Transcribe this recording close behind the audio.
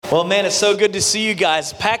Well, man, it's so good to see you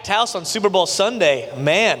guys. Packed house on Super Bowl Sunday.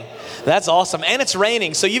 Man, that's awesome. And it's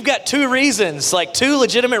raining. So you've got two reasons, like two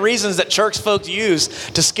legitimate reasons that church folks use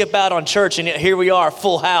to skip out on church. And yet here we are,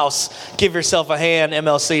 full house. Give yourself a hand,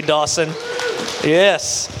 MLC Dawson.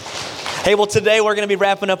 Yes. Hey, well, today we're going to be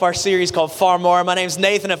wrapping up our series called Far More. My name's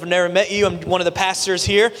Nathan. If I've never met you, I'm one of the pastors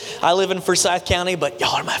here. I live in Forsyth County, but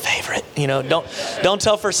y'all are my favorite. You know, don't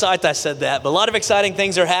tell Forsyth I said that. But a lot of exciting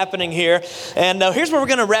things are happening here. And here's where we're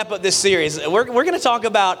going to wrap up this series. We're going to talk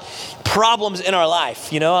about problems in our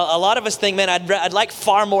life. You know, a lot of us think, man, I'd like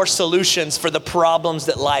far more solutions for the problems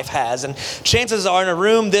that life has. And chances are in a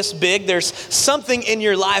room this big, there's something in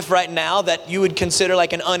your life right now that you would consider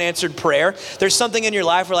like an unanswered prayer. There's something in your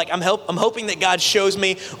life where like, I'm hoping that God shows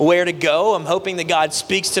me where to go. I'm hoping that God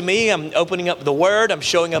speaks to me. I'm opening up the Word. I'm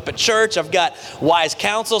showing up at church. I've got wise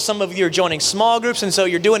counsel. Some of you are joining small groups, and so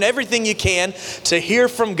you're doing everything you can to hear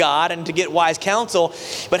from God and to get wise counsel.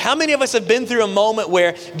 But how many of us have been through a moment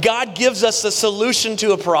where God gives us a solution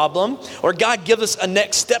to a problem, or God gives us a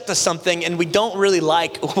next step to something, and we don't really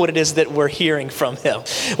like what it is that we're hearing from Him?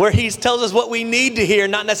 Where He tells us what we need to hear,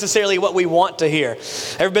 not necessarily what we want to hear.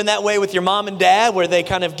 Ever been that way with your mom and dad, where they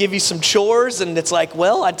kind of give you some chores and it's like,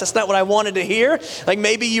 well, that's not what I wanted to hear? Like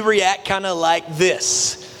maybe you react kind of like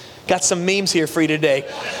this. Got some memes here for you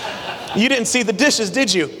today. You didn't see the dishes,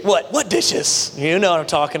 did you? What dishes? You know what I'm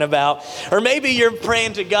talking about. Or maybe you're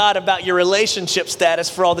praying to God about your relationship status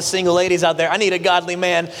for all the single ladies out there. I need a godly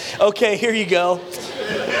man. Okay, here you go.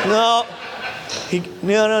 No,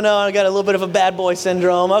 I got a little bit of a bad boy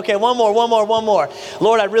syndrome. Okay, one more.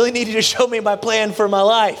 Lord, I really need you to show me my plan for my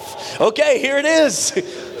life. Okay, here it is.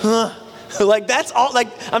 Like that's all, like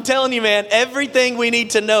I'm telling you, man, everything we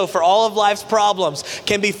need to know for all of life's problems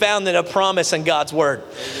can be found in a promise in God's Word.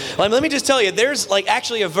 Like, let me just tell you, there's like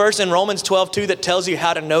actually a verse in Romans 12:2 that tells you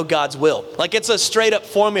how to know God's will. Like it's a straight up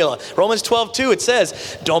formula. Romans 12:2, it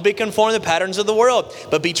says, don't be conformed to the patterns of the world,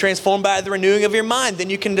 but be transformed by the renewing of your mind. Then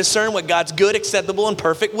you can discern what God's good, acceptable, and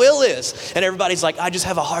perfect will is. And everybody's like, I just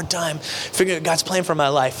have a hard time figuring out God's plan for my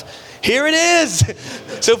life. Here it is.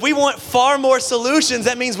 So if we want far more solutions,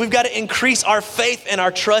 that means we've got to increase our faith and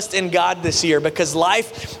our trust in God this year, because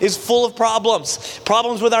life is full of problems.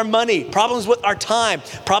 Problems with our money, problems with our time,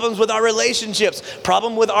 problems with our relationships,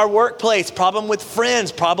 problem with our workplace, problem with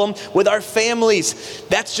friends, problem with our families.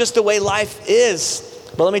 That's just the way life is.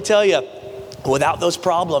 But let me tell you, without those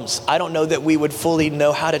problems, I don't know that we would fully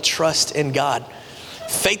know how to trust in God.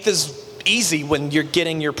 Faith is easy when you're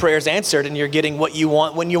getting your prayers answered and you're getting what you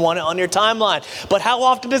want when you want it on your timeline. But how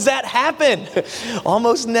often does that happen?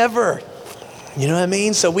 Almost never. You know what I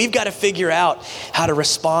mean? So we've got to figure out how to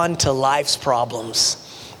respond to life's problems.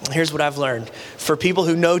 Here's what I've learned. For people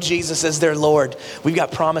who know Jesus as their Lord, we've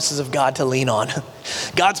got promises of God to lean on.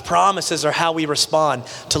 God's promises are how we respond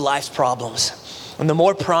to life's problems. And the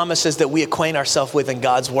more promises that we acquaint ourselves with in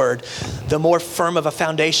God's Word, the more firm of a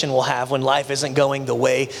foundation we'll have when life isn't going the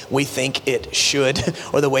way we think it should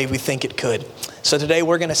or the way we think it could. So today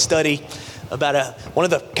we're going to study about one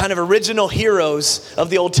of the kind of original heroes of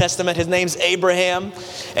the Old Testament. His name's Abraham,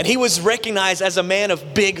 and he was recognized as a man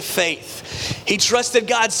of big faith. He trusted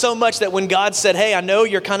God so much that when God said, hey, I know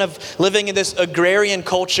you're kind of living in this agrarian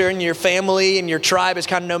culture and your family and your tribe is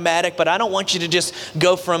kind of nomadic, but I don't want you to just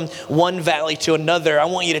go from one valley to another. I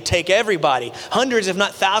want you to take everybody, hundreds if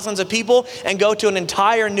not thousands of people, and go to an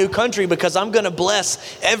entire new country, because I'm going to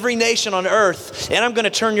bless every nation on earth, and I'm going to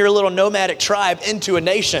turn your little nomadic tribe into a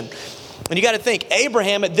nation. And you got to think,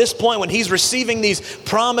 Abraham at this point, when he's receiving these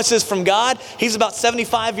promises from God, he's about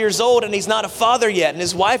 75 years old and he's not a father yet. And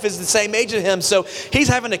his wife is the same age as him. So he's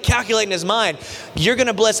having to calculate in his mind, you're going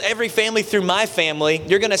to bless every family through my family.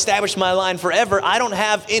 You're going to establish my line forever. I don't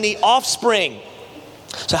have any offspring.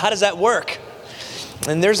 So how does that work?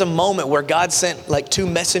 And there's a moment where God sent like two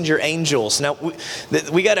messenger angels. Now,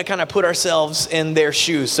 we got to kind of put ourselves in their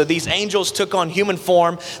shoes. So these angels took on human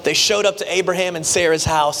form. They showed up to Abraham and Sarah's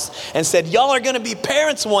house and said, y'all are going to be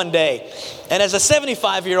parents one day. And as a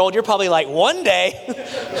 75-year-old, you're probably like, one day?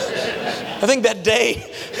 I think that day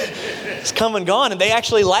is come and gone. And they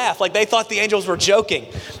actually laughed. Like they thought the angels were joking.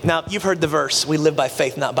 Now, you've heard the verse, we live by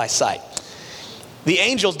faith, not by sight. The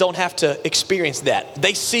angels don't have to experience that.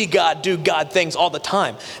 They see God do God things all the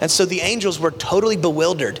time. And so the angels were totally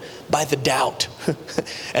bewildered by the doubt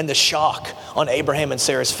and the shock on Abraham and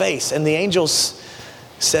Sarah's face. And the angels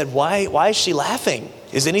said, why is she laughing?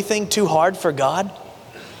 Is anything too hard for God?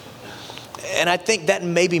 And I think that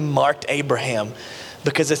maybe marked Abraham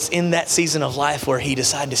because it's in that season of life where he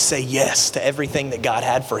decided to say yes to everything that God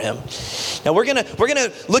had for him. Now we're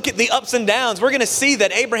gonna look at the ups and downs. We're gonna see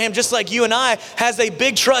that Abraham, just like you and I, has a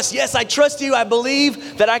big trust. Yes, I trust you. I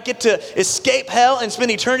believe that I get to escape hell and spend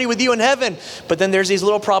eternity with you in heaven. But then there's these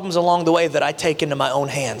little problems along the way that I take into my own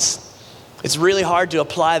hands. It's really hard to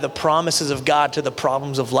apply the promises of God to the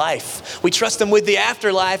problems of life. We trust him with the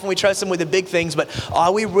afterlife and we trust him with the big things, but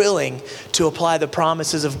are we willing to apply the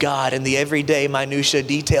promises of God in the everyday minutiae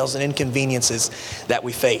details and inconveniences that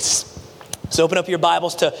we face? So open up your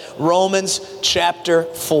Bibles to Romans chapter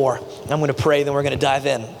 4. I'm going to pray, then we're going to dive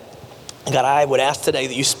in. God, I would ask today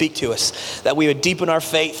that you speak to us, that we would deepen our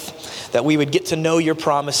faith, that we would get to know your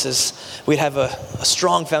promises. We'd have a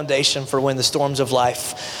strong foundation for when the storms of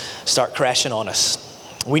life start crashing on us.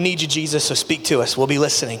 We need you, Jesus, so speak to us. We'll be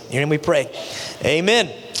listening. Hear we pray.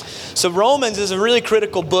 Amen. So Romans is a really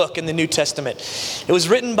critical book in the New Testament. It was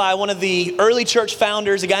written by one of the early church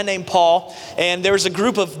founders, a guy named Paul, and there was a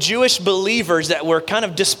group of Jewish believers that were kind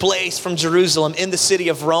of displaced from Jerusalem in the city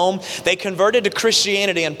of Rome. They converted to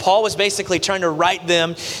Christianity, and Paul was basically trying to write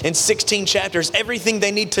them in 16 chapters everything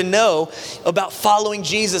they need to know about following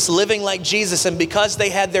Jesus, living like Jesus. And because they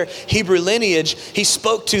had their Hebrew lineage, he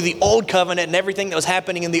spoke to the Old Covenant and everything that was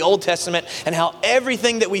happening in the Old Testament, and how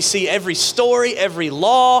everything that we see, every story, every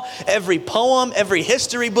law, every poem, every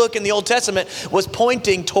history book in the Old Testament was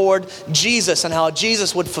pointing toward Jesus and how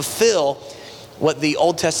Jesus would fulfill what the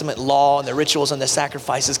Old Testament law and the rituals and the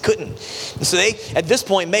sacrifices couldn't. And so they, at this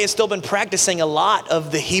point, may have still been practicing a lot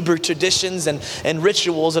of the Hebrew traditions and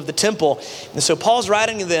rituals of the temple. And so Paul's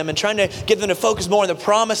writing to them and trying to get them to focus more on the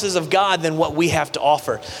promises of God than what we have to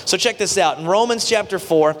offer. So check this out. In Romans chapter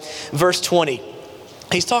 4, verse 20,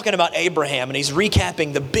 he's talking about Abraham, and he's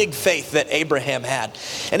recapping the big faith that Abraham had.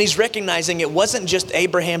 And he's recognizing it wasn't just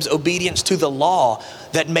Abraham's obedience to the law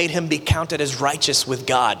that made him be counted as righteous with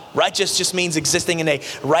God. Righteous just means existing in a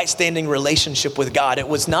right standing relationship with God. It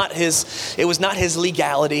was not his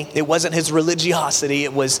legality. It wasn't his religiosity.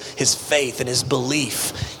 It was his faith and his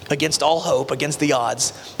belief against all hope, against the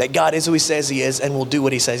odds, that God is who he says he is and will do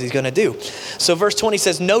what he says he's going to do. So verse 20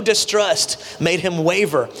 says, no distrust made him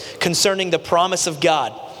waver concerning the promise of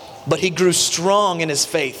God, but he grew strong in his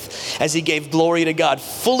faith as he gave glory to God,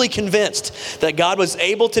 fully convinced that God was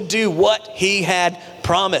able to do what he had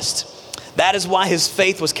promised. That is why his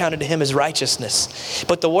faith was counted to him as righteousness.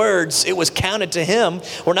 But the words, it was counted to him,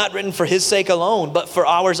 were not written for his sake alone, but for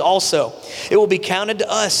ours also. It will be counted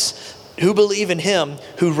to us who believe in him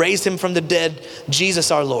who raised him from the dead,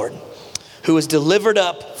 Jesus our Lord, who was delivered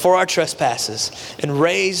up for our trespasses and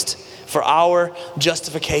raised for our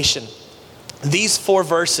justification. These 4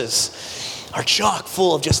 verses are chock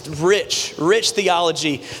full of just rich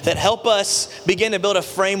theology that help us begin to build a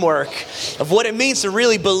framework of what it means to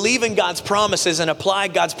really believe in God's promises and apply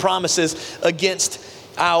God's promises against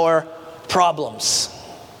our problems.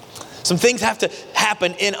 Some things have to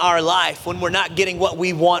happen in our life when we're not getting what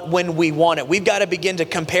we want when we want it. We've got to begin to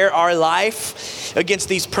compare our life against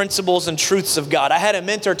these principles and truths of God. I had a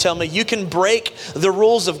mentor tell me, you can break the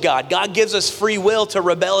rules of God. God gives us free will to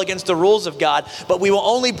rebel against the rules of God, but we will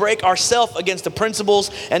only break ourselves against the principles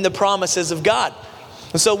and the promises of God.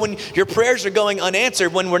 And so when your prayers are going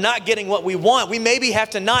unanswered, when we're not getting what we want, we maybe have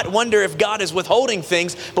to not wonder if God is withholding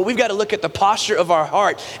things, but we've got to look at the posture of our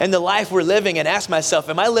heart and the life we're living and ask myself,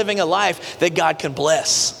 am I living a life that God can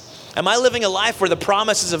bless? Am I living a life where the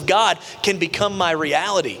promises of God can become my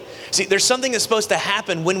reality? See, there's something that's supposed to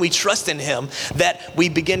happen when we trust in him, that we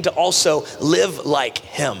begin to also live like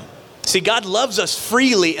him. See, God loves us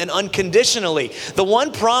freely and unconditionally. The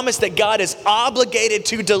one promise that God is obligated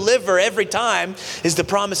to deliver every time is the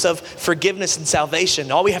promise of forgiveness and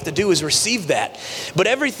salvation. All we have to do is receive that. But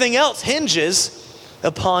everything else hinges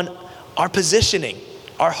upon our positioning,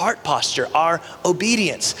 our heart posture, our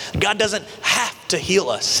obedience. God doesn't have to heal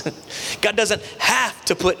us. God doesn't have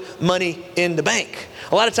to put money in the bank.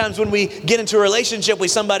 A lot of times when we get into a relationship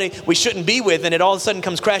with somebody we shouldn't be with and it all of a sudden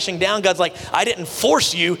comes crashing down, God's like, I didn't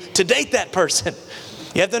force you to date that person.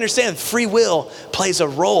 You have to understand free will plays a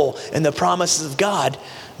role in the promises of God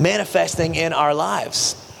manifesting in our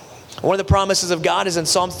lives. One of the promises of God is in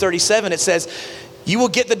Psalm 37. It says, you will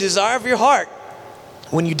get the desire of your heart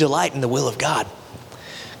when you delight in the will of God.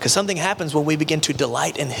 Because something happens when we begin to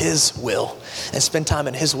delight in his will and spend time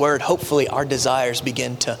in his word. Hopefully our desires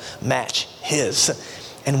begin to match his.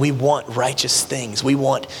 And we want righteous things. We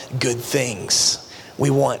want good things. We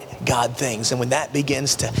want God things. And when that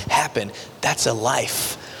begins to happen, that's a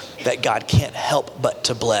life that God can't help but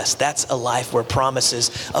to bless. That's a life where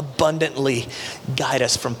promises abundantly guide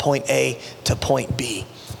us from point A to point B.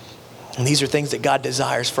 And these are things that God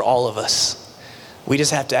desires for all of us. We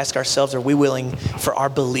just have to ask ourselves, are we willing for our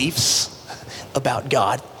beliefs about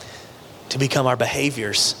God to become our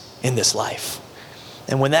behaviors in this life?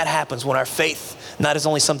 And when that happens, when our faith not is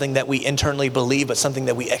only something that we internally believe, but something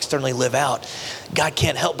that we externally live out, God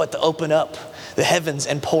can't help but to open up the heavens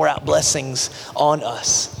and pour out blessings on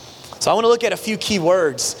us. So I want to look at a few key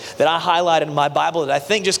words that I highlighted in my Bible that I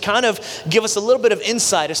think just kind of give us a little bit of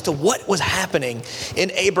insight as to what was happening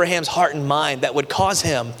in Abraham's heart and mind that would cause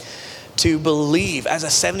him to believe as a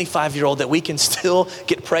 75-year-old that we can still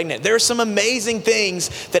get pregnant. There are some amazing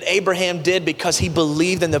things that Abraham did because he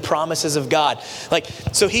believed in the promises of God.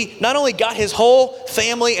 So he not only got his whole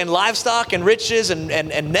family and livestock and riches and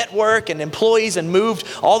network and employees and moved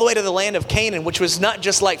all the way to the land of Canaan, which was not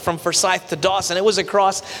just like from Forsyth to Dawson, it was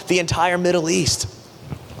across the entire Middle East.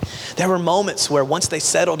 There were moments where once they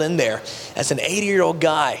settled in there, as an 80-year-old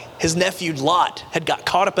guy, his nephew Lot had got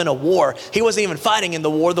caught up in a war. He wasn't even fighting in the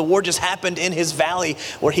war. The war just happened in his valley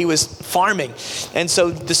where he was farming. And so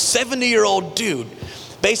the 70-year-old dude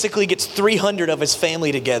basically gets 300 of his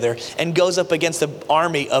family together and goes up against an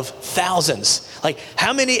army of thousands. Like,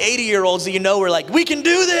 how many 80-year-olds do you know were like, we can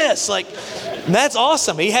do this? Like, that's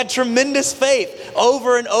awesome. He had tremendous faith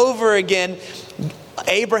over and over again.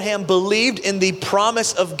 Abraham believed in the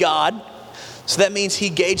promise of God, so that means he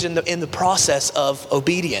engaged in the process of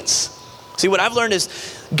obedience. See, what I've learned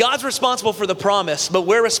is God's responsible for the promise, but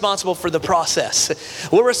we're responsible for the process.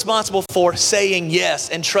 We're responsible for saying yes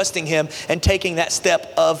and trusting him and taking that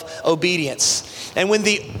step of obedience. And when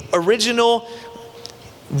the original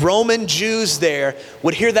Roman Jews there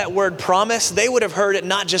would hear that word promise, they would have heard it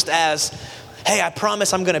not just as, hey, I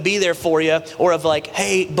promise I'm going to be there for you, or of like,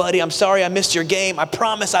 hey, buddy, I'm sorry I missed your game. I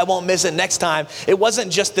promise I won't miss it next time. It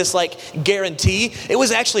wasn't just this like guarantee. It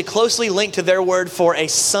was actually closely linked to their word for a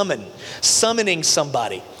summoning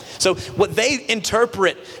somebody. So what they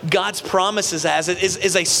interpret God's promises as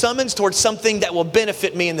is a summons towards something that will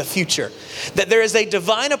benefit me in the future. That there is a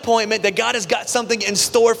divine appointment, that God has got something in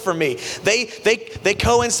store for me. They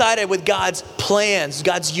coincided with God's plans,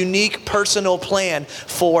 God's unique personal plan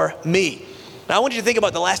for me. Now, I want you to think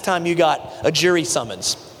about the last time you got a jury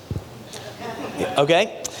summons.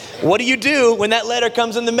 Okay? What do you do when that letter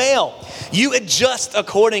comes in the mail? You adjust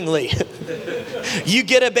accordingly. You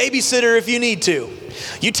get a babysitter if you need to.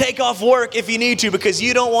 You take off work if you need to because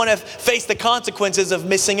you don't want to face the consequences of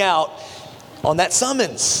missing out on that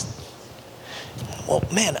summons. Well,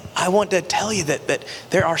 man, I want to tell you that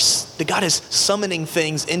God is summoning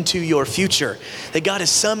things into your future. That God is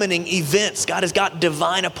summoning events. God has got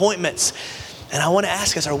divine appointments. And I want to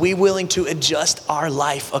ask us, are we willing to adjust our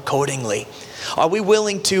life accordingly? Are we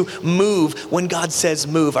willing to move when God says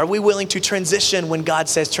move? Are we willing to transition when God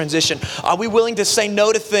says transition? Are we willing to say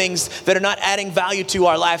no to things that are not adding value to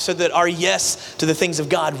our life so that our yes to the things of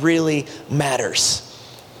God really matters?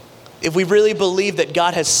 If we really believe that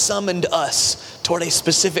God has summoned us toward a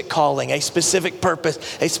specific calling, a specific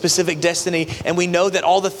purpose, a specific destiny, and we know that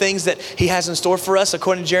all the things that he has in store for us,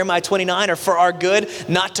 according to Jeremiah 29, are for our good,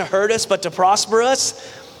 not to hurt us, but to prosper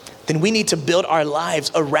us, then we need to build our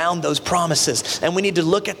lives around those promises. And we need to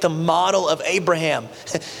look at the model of Abraham,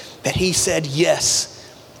 that he said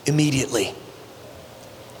yes immediately.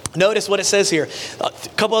 Notice what it says here. A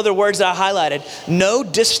couple other words that I highlighted. No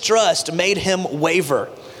distrust made him waver.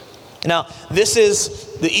 Now, this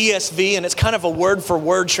is the ESV, and it's kind of a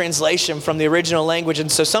word-for-word translation from the original language,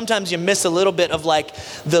 and so sometimes you miss a little bit of like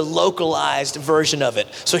the localized version of it.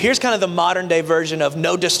 So here's kind of the modern-day version of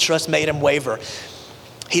no distrust made him waver.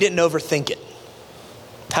 He didn't overthink it.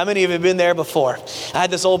 How many of you have been there before? I had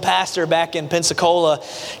this old pastor back in Pensacola.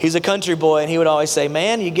 He's a country boy, and he would always say,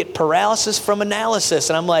 man, you get paralysis from analysis.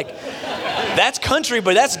 And I'm like, that's country,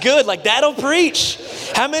 but that's good. Like, that'll preach.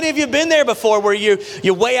 How many of you have been there before where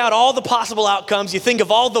you weigh out all the possible outcomes, you think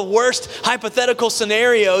of all the worst hypothetical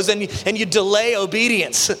scenarios, and you delay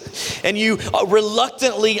obedience. And you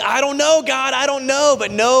reluctantly, I don't know, God, I don't know.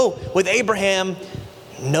 But no, with Abraham,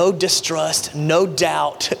 no distrust, no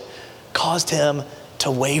doubt caused him to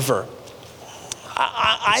waver.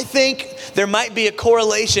 I think there might be a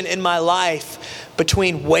correlation in my life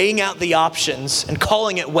between weighing out the options and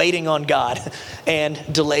calling it waiting on God and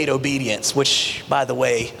delayed obedience, which, by the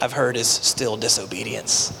way, I've heard is still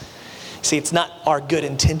disobedience. See, it's not our good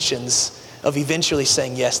intentions of eventually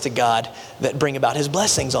saying yes to God that bring about his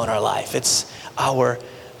blessings on our life. It's our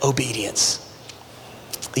obedience.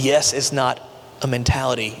 Yes is not a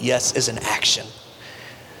mentality. Yes is an action.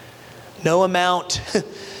 No amount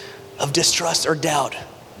of distrust or doubt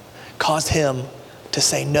caused him to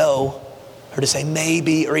say no or to say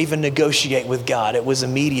maybe or even negotiate with God. It was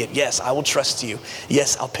immediate. Yes, I will trust you.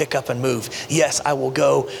 Yes, I'll pick up and move. Yes, I will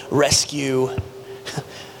go rescue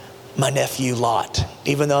my nephew Lot,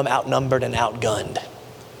 even though I'm outnumbered and outgunned.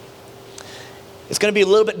 It's going to be a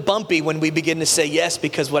little bit bumpy when we begin to say yes,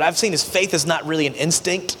 because what I've seen is faith is not really an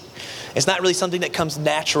instinct. It's not really something that comes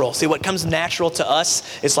natural. See, what comes natural to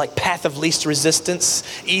us is like path of least resistance,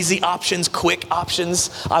 easy options, quick options.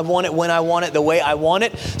 I want it when I want it, the way I want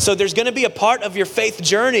it. So there's going to be a part of your faith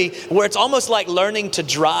journey where it's almost like learning to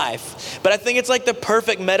drive. But I think it's like the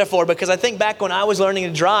perfect metaphor, because I think back when I was learning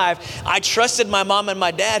to drive, I trusted my mom and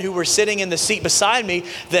my dad who were sitting in the seat beside me,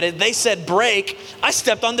 that if they said brake, I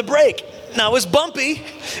stepped on the brake. Now, it was bumpy,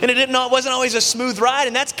 and it wasn't always a smooth ride,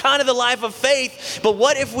 and that's kind of the life of faith. But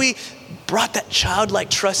what if we brought that childlike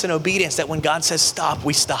trust and obedience that when God says stop,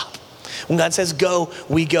 we stop. When God says go,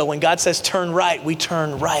 we go. When God says turn right, we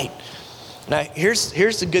turn right. Now, here's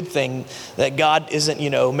the good thing, that God isn't,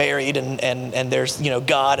 married and there's,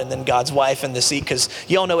 God and then God's wife in the seat, because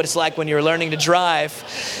you all know what it's like when you're learning to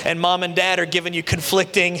drive and mom and dad are giving you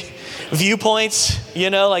conflicting viewpoints,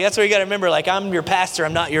 that's what you got to remember. Like, I'm your pastor,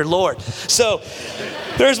 I'm not your Lord. So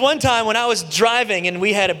there's one time when I was driving and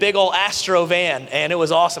we had a big old Astro van, and it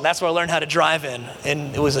was awesome. That's where I learned how to drive in.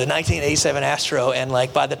 And it was a 1987 Astro. And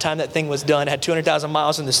like, by the time that thing was done, it had 200,000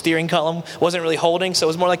 miles, and the steering column wasn't really holding. So it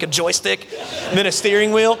was more like a joystick than a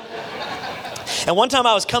steering wheel. And one time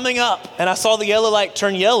I was coming up and I saw the yellow light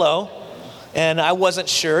turn yellow, and I wasn't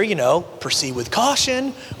sure, proceed with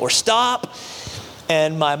caution or stop.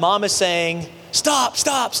 And my mom is saying, stop,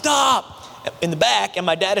 stop, stop, in the back, and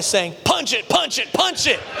my dad is saying, punch it, punch it, punch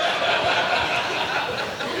it.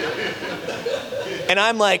 And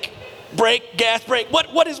I'm like, brake, gas, brake, what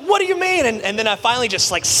do you mean? And then I finally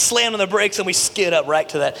just like slammed on the brakes, and we skid up right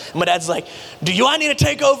to that. And my dad's like, I need to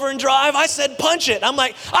take over and drive? I said punch it. I'm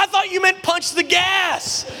like, I thought you meant punch the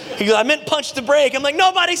gas. He goes, I meant punch the brake. I'm like,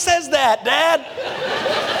 nobody says that, Dad.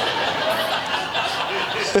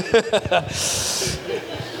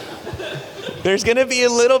 There's going to be a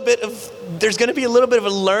little bit of a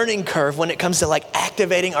learning curve when it comes to like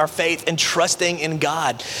activating our faith and trusting in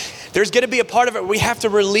God. There's going to be a part of it where we have to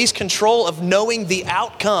release control of knowing the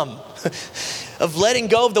outcome, of letting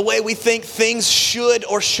go of the way we think things should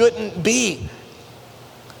or shouldn't be.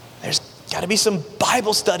 There's got to be some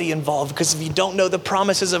Bible study involved, because if you don't know the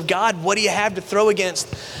promises of God, what do you have to throw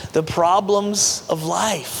against the problems of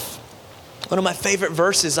life? One of my favorite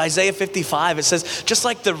verses, Isaiah 55, it says, just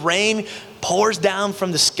like the rain pours down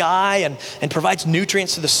from the sky and provides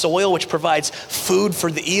nutrients to the soil, which provides food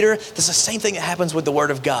for the eater, there's the same thing that happens with the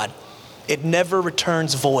Word of God. It never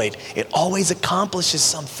returns void. It always accomplishes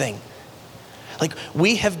something. Like,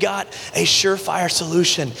 we have got a surefire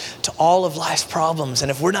solution to all of life's problems.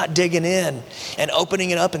 And if we're not digging in and opening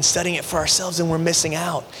it up and studying it for ourselves, then we're missing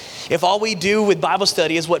out. If all we do with Bible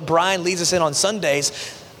study is what Brian leads us in on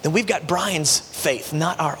Sundays, then we've got Brian's faith,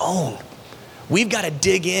 not our own. We've got to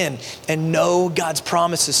dig in and know God's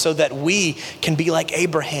promises so that we can be like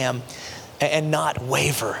Abraham and not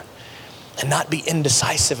waver and not be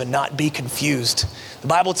indecisive and not be confused. The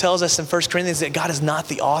Bible tells us in 1 Corinthians that God is not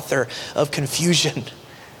the author of confusion.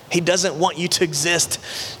 He doesn't want you to exist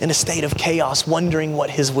in a state of chaos, wondering what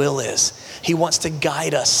His will is. He wants to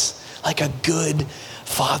guide us like a good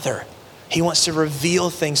Father. He wants to reveal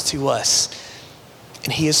things to us.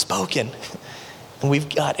 And He has spoken. And we've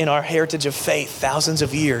got in our heritage of faith thousands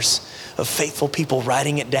of years of faithful people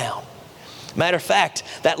writing it down. Matter of fact,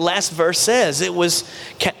 that last verse says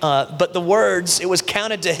but the words, it was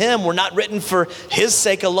counted to Him, were not written for His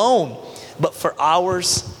sake alone, but for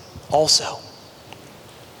ours also.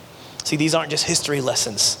 See, these aren't just history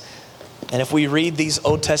lessons. And if we read these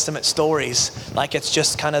Old Testament stories like it's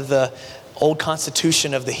just kind of the old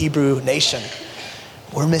constitution of the Hebrew nation,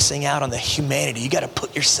 we're missing out on the humanity. You got to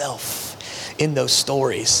put yourself in those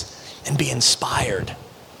stories and be inspired.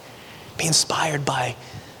 Be inspired by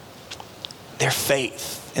their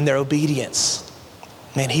faith and their obedience.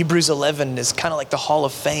 Man, Hebrews 11 is kind of like the Hall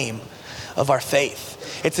of Fame of our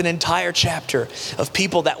faith. It's an entire chapter of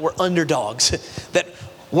people that were underdogs, that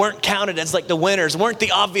weren't counted as like the winners, weren't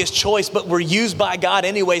the obvious choice, but were used by God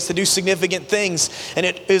anyways to do significant things. And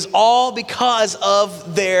it is all because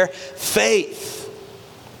of their faith.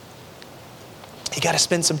 You got to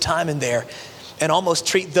spend some time in there and almost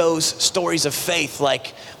treat those stories of faith like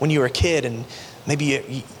when you were a kid and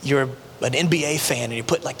maybe you're an NBA fan and you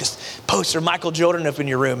put like this poster of Michael Jordan up in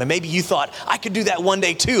your room, and maybe you thought, I could do that one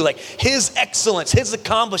day too. Like his excellence, his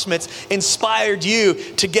accomplishments inspired you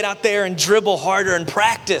to get out there and dribble harder and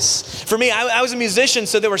practice. For me, I was a musician,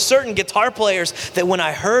 so there were certain guitar players that when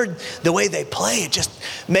I heard the way they play, it just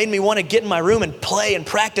made me want to get in my room and play and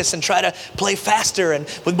practice and try to play faster and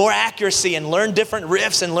with more accuracy and learn different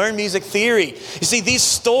riffs and learn music theory. You see, these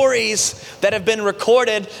stories that have been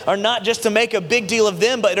recorded are not just to make a big deal of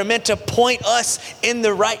them, but are meant to point us in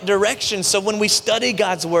the right direction. So when we study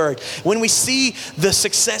God's word, when we see the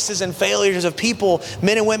successes and failures of people,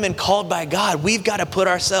 men and women called by God, we've got to put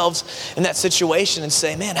ourselves in that situation and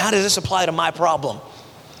say, man, how does this apply to my problem?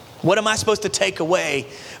 What am I supposed to take away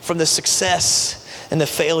from the success and the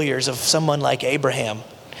failures of someone like Abraham?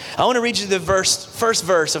 I want to read you the first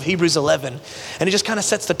verse of Hebrews 11, and it just kind of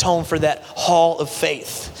sets the tone for that hall of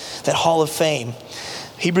faith, that hall of fame.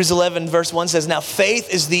 Hebrews 11 verse 1 says, now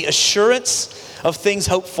faith is the assurance of things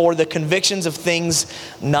hoped for, the convictions of things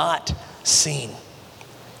not seen.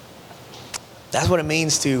 That's what it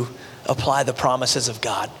means to apply the promises of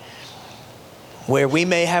God. Where we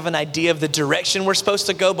may have an idea of the direction we're supposed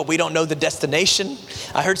to go, but we don't know the destination.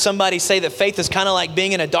 I heard somebody say that faith is kind of like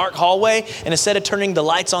being in a dark hallway, and instead of turning the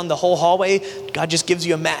lights on the whole hallway, God just gives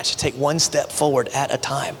you a match to take one step forward at a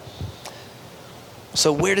time.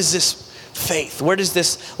 So where does this faith, where does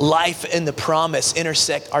this life in the promise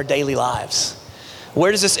intersect our daily lives?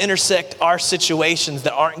 Where does this intersect our situations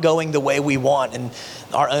that aren't going the way we want and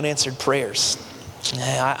our unanswered prayers?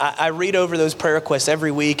 I read over those prayer requests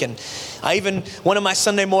every week, and one of my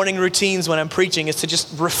Sunday morning routines when I'm preaching is to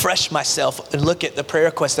just refresh myself and look at the prayer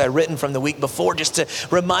requests that I've written from the week before, just to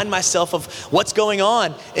remind myself of what's going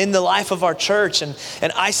on in the life of our church. And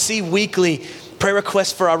I see weekly prayer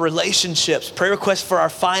requests for our relationships, prayer requests for our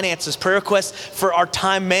finances, prayer requests for our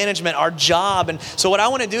time management, our job. And so what I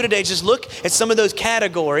want to do today is just look at some of those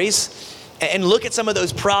categories and look at some of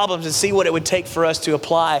those problems and see what it would take for us to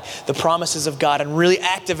apply the promises of God and really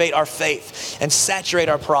activate our faith and saturate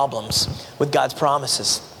our problems with God's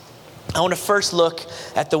promises. I want to first look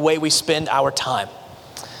at the way we spend our time.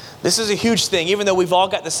 This is a huge thing, even though we've all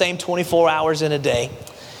got the same 24 hours in a day.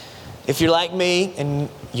 If you're like me and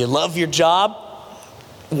you love your job,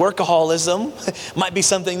 workaholism might be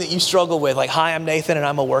something that you struggle with. Like, hi, I'm Nathan and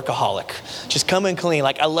I'm a workaholic. Just come in clean.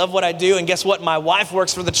 Like, I love what I do. And guess what? My wife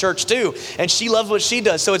works for the church too. And she loves what she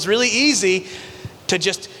does. So it's really easy to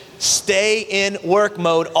just stay in work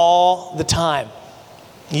mode all the time.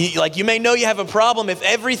 You may know you have a problem if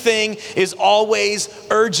everything is always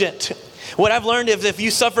urgent. What I've learned is if you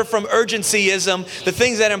suffer from urgencyism, the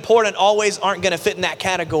things that are important always aren't going to fit in that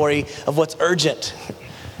category of what's urgent.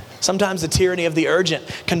 Sometimes the tyranny of the urgent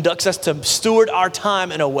conducts us to steward our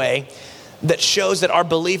time in a way that shows that our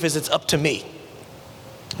belief is it's up to me,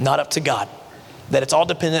 not up to God. That it's all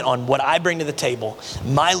dependent on what I bring to the table,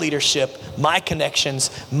 my leadership, my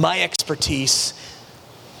connections, my expertise,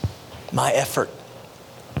 my effort.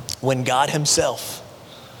 When God himself,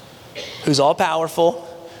 who's all powerful,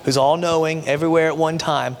 who's all knowing, everywhere at one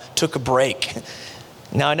time, took a break.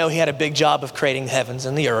 Now, I know he had a big job of creating the heavens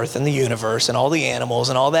and the earth and the universe and all the animals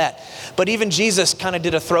and all that. But even Jesus kind of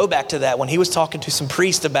did a throwback to that when he was talking to some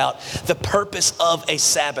priests about the purpose of a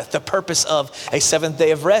Sabbath, the purpose of a seventh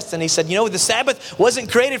day of rest. And he said, the Sabbath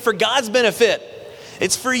wasn't created for God's benefit.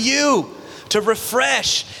 It's for you to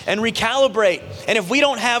refresh and recalibrate. And if we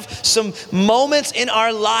don't have some moments in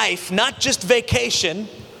our life, not just vacation,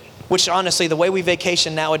 which honestly, the way we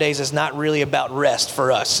vacation nowadays is not really about rest for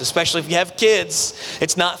us, especially if you have kids.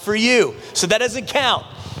 It's not for you. So that doesn't count.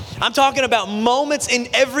 I'm talking about moments in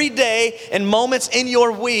every day and moments in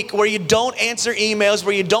your week where you don't answer emails,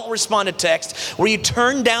 where you don't respond to text, where you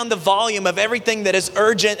turn down the volume of everything that is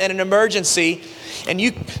urgent and an emergency, and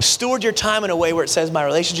you steward your time in a way where it says my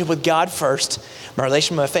relationship with God first, my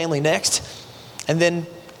relationship with my family next, and then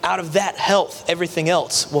out of that health, everything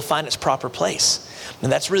else will find its proper place.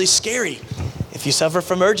 And that's really scary if you suffer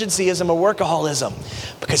from urgencyism or workaholism,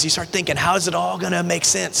 because you start thinking, how is it all going to make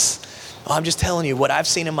sense? Well, I'm just telling you, what I've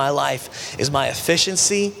seen in my life is my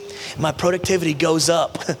efficiency, my productivity goes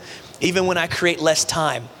up, even when I create less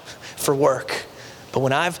time for work. But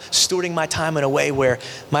when I'm stewarding my time in a way where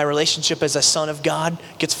my relationship as a son of God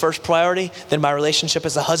gets first priority, then my relationship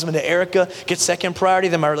as a husband to Erica gets second priority,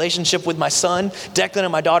 then my relationship with my son, Declan,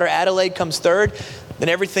 and my daughter Adelaide comes third, then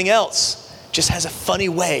everything else just has a funny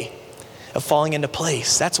way of falling into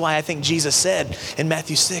place. That's why I think Jesus said in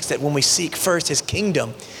Matthew 6 that when we seek first his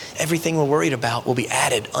kingdom, everything we're worried about will be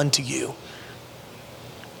added unto you.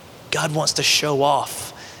 God wants to show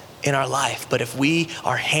off in our life. But if we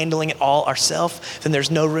are handling it all ourselves, then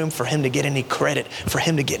there's no room for him to get any credit, for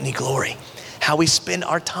him to get any glory. How we spend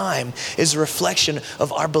our time is a reflection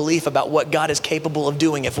of our belief about what God is capable of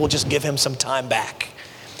doing if we'll just give him some time back.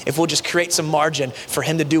 If we'll just create some margin for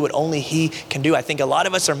him to do what only he can do. I think a lot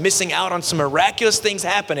of us are missing out on some miraculous things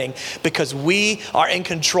happening because we are in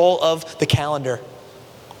control of the calendar.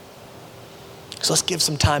 So let's give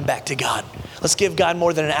some time back to God. Let's give God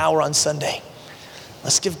more than an hour on Sunday.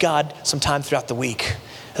 Let's give God some time throughout the week.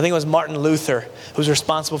 I think it was Martin Luther who was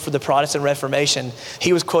responsible for the Protestant Reformation.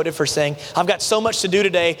 He was quoted for saying, "I've got so much to do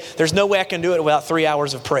today, there's no way I can do it without 3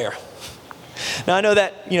 hours of prayer." Now I know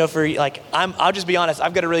that, I'll just be honest,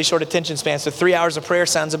 I've got a really short attention span, so 3 hours of prayer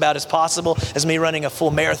sounds about as possible as me running a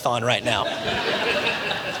full marathon right now.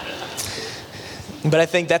 But I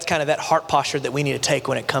think that's kind of that heart posture that we need to take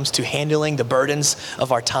when it comes to handling the burdens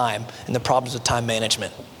of our time and the problems with time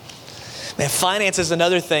management. Man, finance is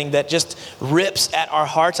another thing that just rips at our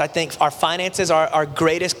hearts. I think our finances are our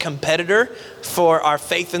greatest competitor for our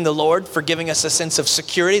faith in the Lord, for giving us a sense of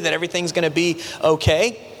security that everything's going to be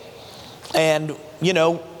okay. And,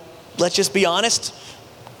 let's just be honest.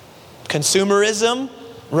 Consumerism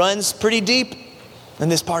runs pretty deep in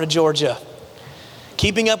this part of Georgia.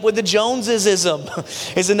 Keeping up with the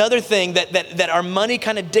Jonesesism is another thing that our money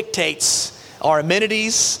kind of dictates our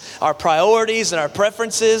amenities, our priorities, and our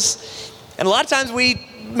preferences. And a lot of times we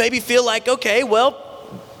maybe feel like, okay, well,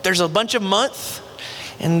 there's a bunch of month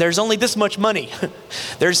and there's only this much money.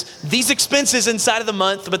 There's these expenses inside of the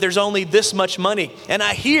month, but there's only this much money. And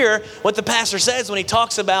I hear what the pastor says when he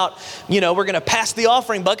talks about, we're going to pass the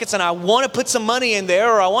offering buckets and I want to put some money in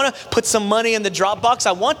there, or I want to put some money in the drop box.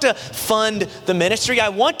 I want to fund the ministry. I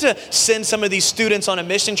want to send some of these students on a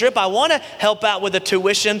mission trip. I want to help out with the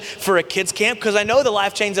tuition for a kids camp because I know the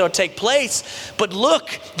life change that will take place. But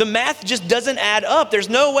look, the math just doesn't add up. There's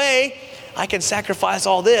no way I can sacrifice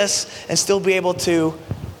all this and still be able to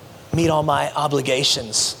meet all my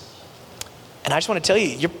obligations. And I just want to tell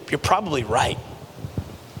you, you're probably right.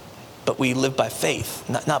 But we live by faith,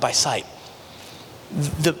 not by sight.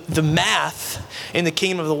 The math in the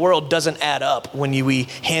kingdom of the world doesn't add up when we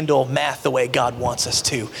handle math the way God wants us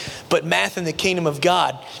to. But math in the kingdom of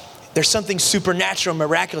God, there's something supernatural,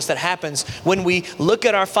 miraculous that happens when we look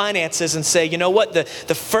at our finances and say, you know what, the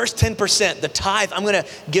first 10%, the tithe, I'm going to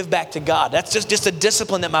give back to God. That's just a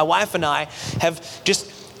discipline that my wife and I have just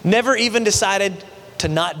never even decided to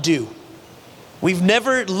not do. We've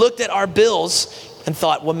never looked at our bills and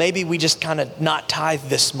thought, well, maybe we just kind of not tithe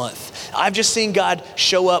this month. I've just seen God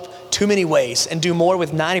show up too many ways and do more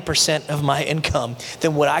with 90% of my income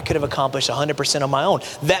than what I could have accomplished 100% on my own.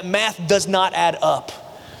 That math does not add up.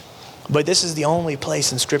 But this is the only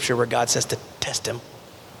place in Scripture where God says to test him.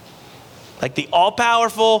 Like the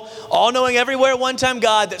all-powerful, all-knowing, everywhere at one time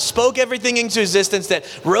God that spoke everything into existence, that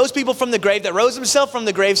rose people from the grave, that rose himself from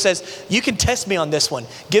the grave, says, you can test me on this one.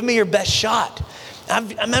 Give me your best shot.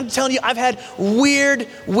 I'm telling you, I've had weird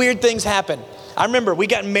things happen. I remember we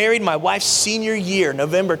got married my wife's senior year,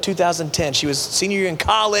 November 2010. She was senior year in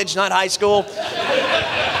college, not high school.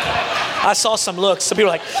 I saw some looks. Some people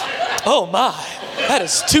were like, oh my, that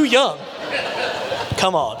is too young.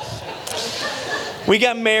 Come on. We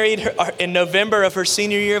got married in November of her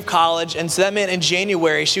senior year of college, and so that meant in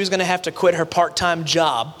January she was going to have to quit her part-time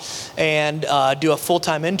job and do a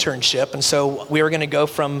full-time internship. And so we were going to go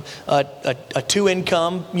from a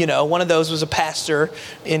two-income, one of those was a pastor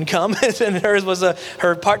income, and hers was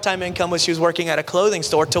her part-time income was she was working at a clothing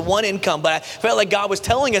store, to one income. But I felt like God was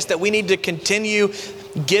telling us that we need to continue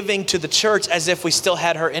giving to the church as if we still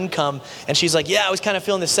had her income. And she's like, yeah, I was kind of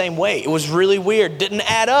feeling the same way. It was really weird. Didn't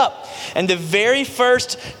add up. And the very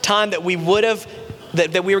first time that we would have,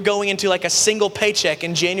 that we were going into like a single paycheck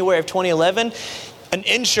in January of 2011, an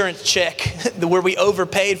insurance check where we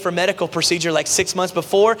overpaid for medical procedure like 6 months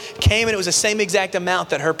before came, and it was the same exact amount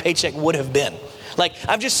that her paycheck would have been. Like,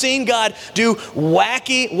 I've just seen God do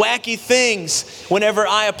wacky things whenever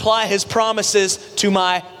I apply his promises to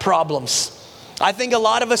my problems. I think a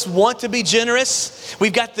lot of us want to be generous.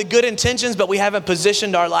 We've got the good intentions, but we haven't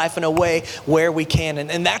positioned our life in a way where we can.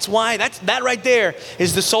 And that's why, that right there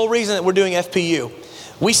is the sole reason that we're doing FPU.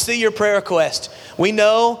 We see your prayer request. We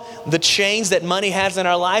know the change that money has in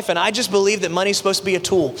our life, and I just believe that money is supposed to be a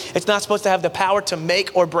tool. It's not supposed to have the power to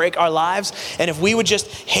make or break our lives. And if we would just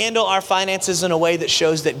handle our finances in a way that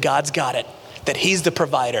shows that God's got it, that he's the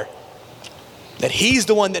provider, that he's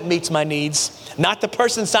the one that meets my needs, not the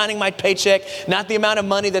person signing my paycheck, not the amount of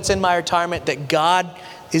money that's in my retirement, that God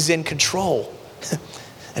is in control.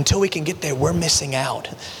 Until we can get there, we're missing out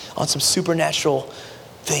on some supernatural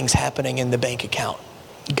things happening in the bank account.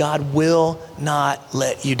 God will not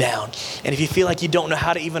let you down. And if you feel like you don't know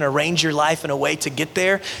how to even arrange your life in a way to get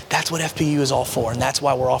there, that's what FPU is all for. And that's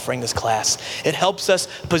why we're offering this class. It helps us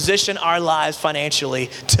position our lives financially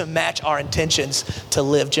to match our intentions to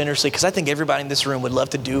live generously. Because I think everybody in this room would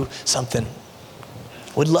love to do something.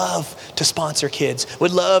 Would love to sponsor kids.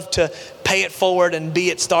 Would love to pay it forward and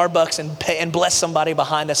be at Starbucks and bless somebody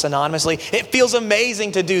behind us anonymously. It feels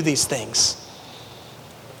amazing to do these things.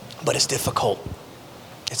 But it's difficult.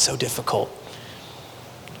 It's so difficult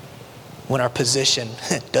when our position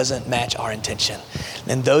doesn't match our intention.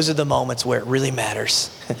 And those are the moments where it really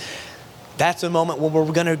matters. That's the moment when we're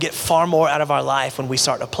going to get far more out of our life when we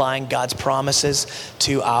start applying God's promises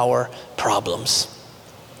to our problems.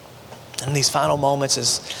 And these final moments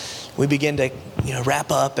as we begin to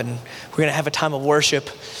wrap up and we're going to have a time of worship.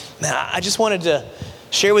 Man, I just wanted to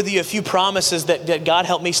share with you a few promises that God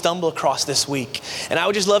helped me stumble across this week. And I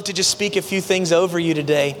would just love to just speak a few things over you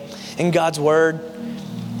today in God's word.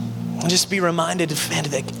 And just be reminded, man,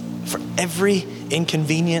 that for every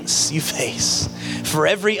inconvenience you face, for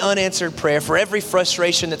every unanswered prayer, for every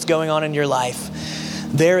frustration that's going on in your life,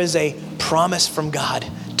 there is a promise from God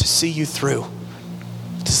to see you through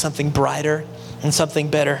to something brighter and something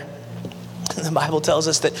better. And the Bible tells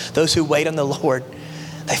us that those who wait on the Lord,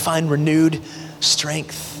 they find renewed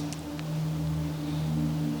strength.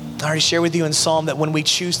 I already shared with you in Psalm that when we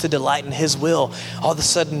choose to delight in His will, all of a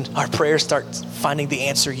sudden our prayers start finding the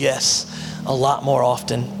answer yes a lot more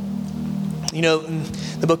often. In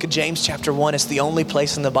the book of James chapter 1, it's the only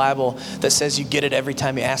place in the Bible that says you get it every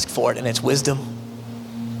time you ask for it, and it's wisdom.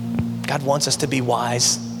 God wants us to be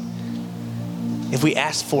wise. If we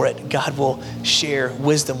ask for it, God will share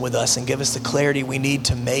wisdom with us and give us the clarity we need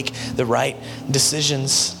to make the right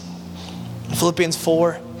decisions. In Philippians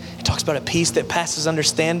 4, it talks about a peace that passes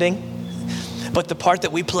understanding. But the part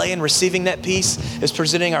that we play in receiving that peace is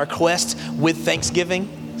presenting our request with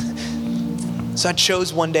thanksgiving. So I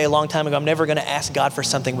chose one day a long time ago, I'm never going to ask God for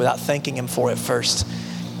something without thanking Him for it first.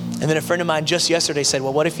 And then a friend of mine just yesterday said,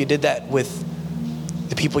 well, what if you did that with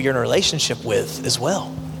the people you're in a relationship with as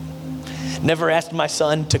well? Never asked my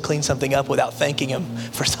son to clean something up without thanking him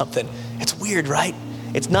for something. It's weird, right?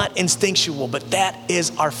 It's not instinctual, but that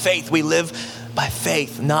is our faith. We live by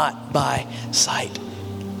faith, not by sight.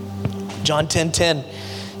 John 10:10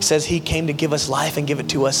 says He came to give us life and give it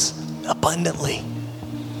to us abundantly.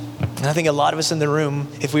 And I think a lot of us in the room,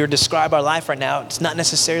 if we were to describe our life right now, it's not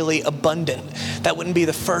necessarily abundant. That wouldn't be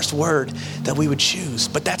the first word that we would choose,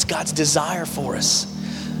 but that's God's desire for us.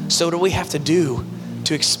 So what do we have to do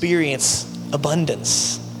to experience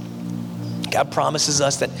abundance? God promises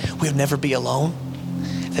us that we'll never be alone,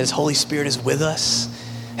 that His Holy Spirit is with us.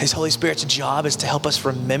 His Holy Spirit's job is to help us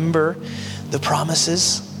remember the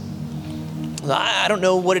promises. I don't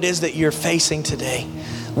know what it is that you're facing today,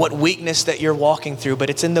 what weakness that you're walking through, but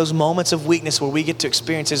it's in those moments of weakness where we get to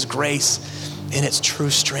experience His grace in its true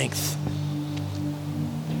strength.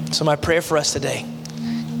 So my prayer for us today,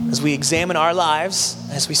 as we examine our lives,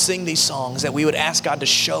 as we sing these songs, that we would ask God to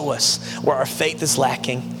show us where our faith is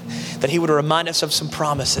lacking, that He would remind us of some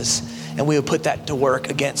promises, and we would put that to work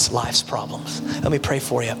against life's problems. Let me pray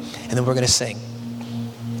for you, and then we're going to sing.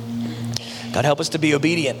 God, help us to be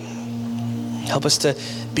obedient. Help us to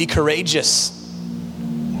be courageous.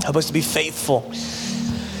 Help us to be faithful.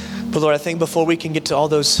 But Lord, I think before we can get to all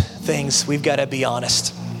those things, we've got to be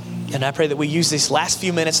honest. And I pray that we use these last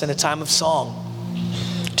few minutes in a time of song.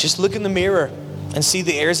 Just look in the mirror and see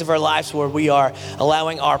the areas of our lives where we are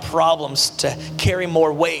allowing our problems to carry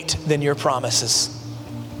more weight than your promises.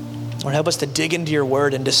 Lord, help us to dig into your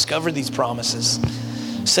word and discover these promises.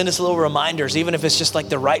 Send us little reminders, even if it's just like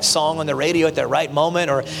the right song on the radio at the right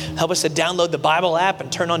moment, or help us to download the Bible app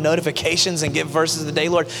and turn on notifications and get verses of the day.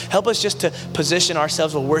 Lord, help us just to position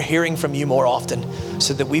ourselves where we're hearing from you more often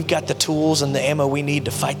so that we've got the tools and the ammo we need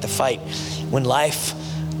to fight the fight when life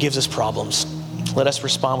gives us problems. Let us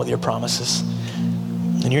respond with your promises.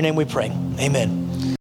 In your name we pray. Amen.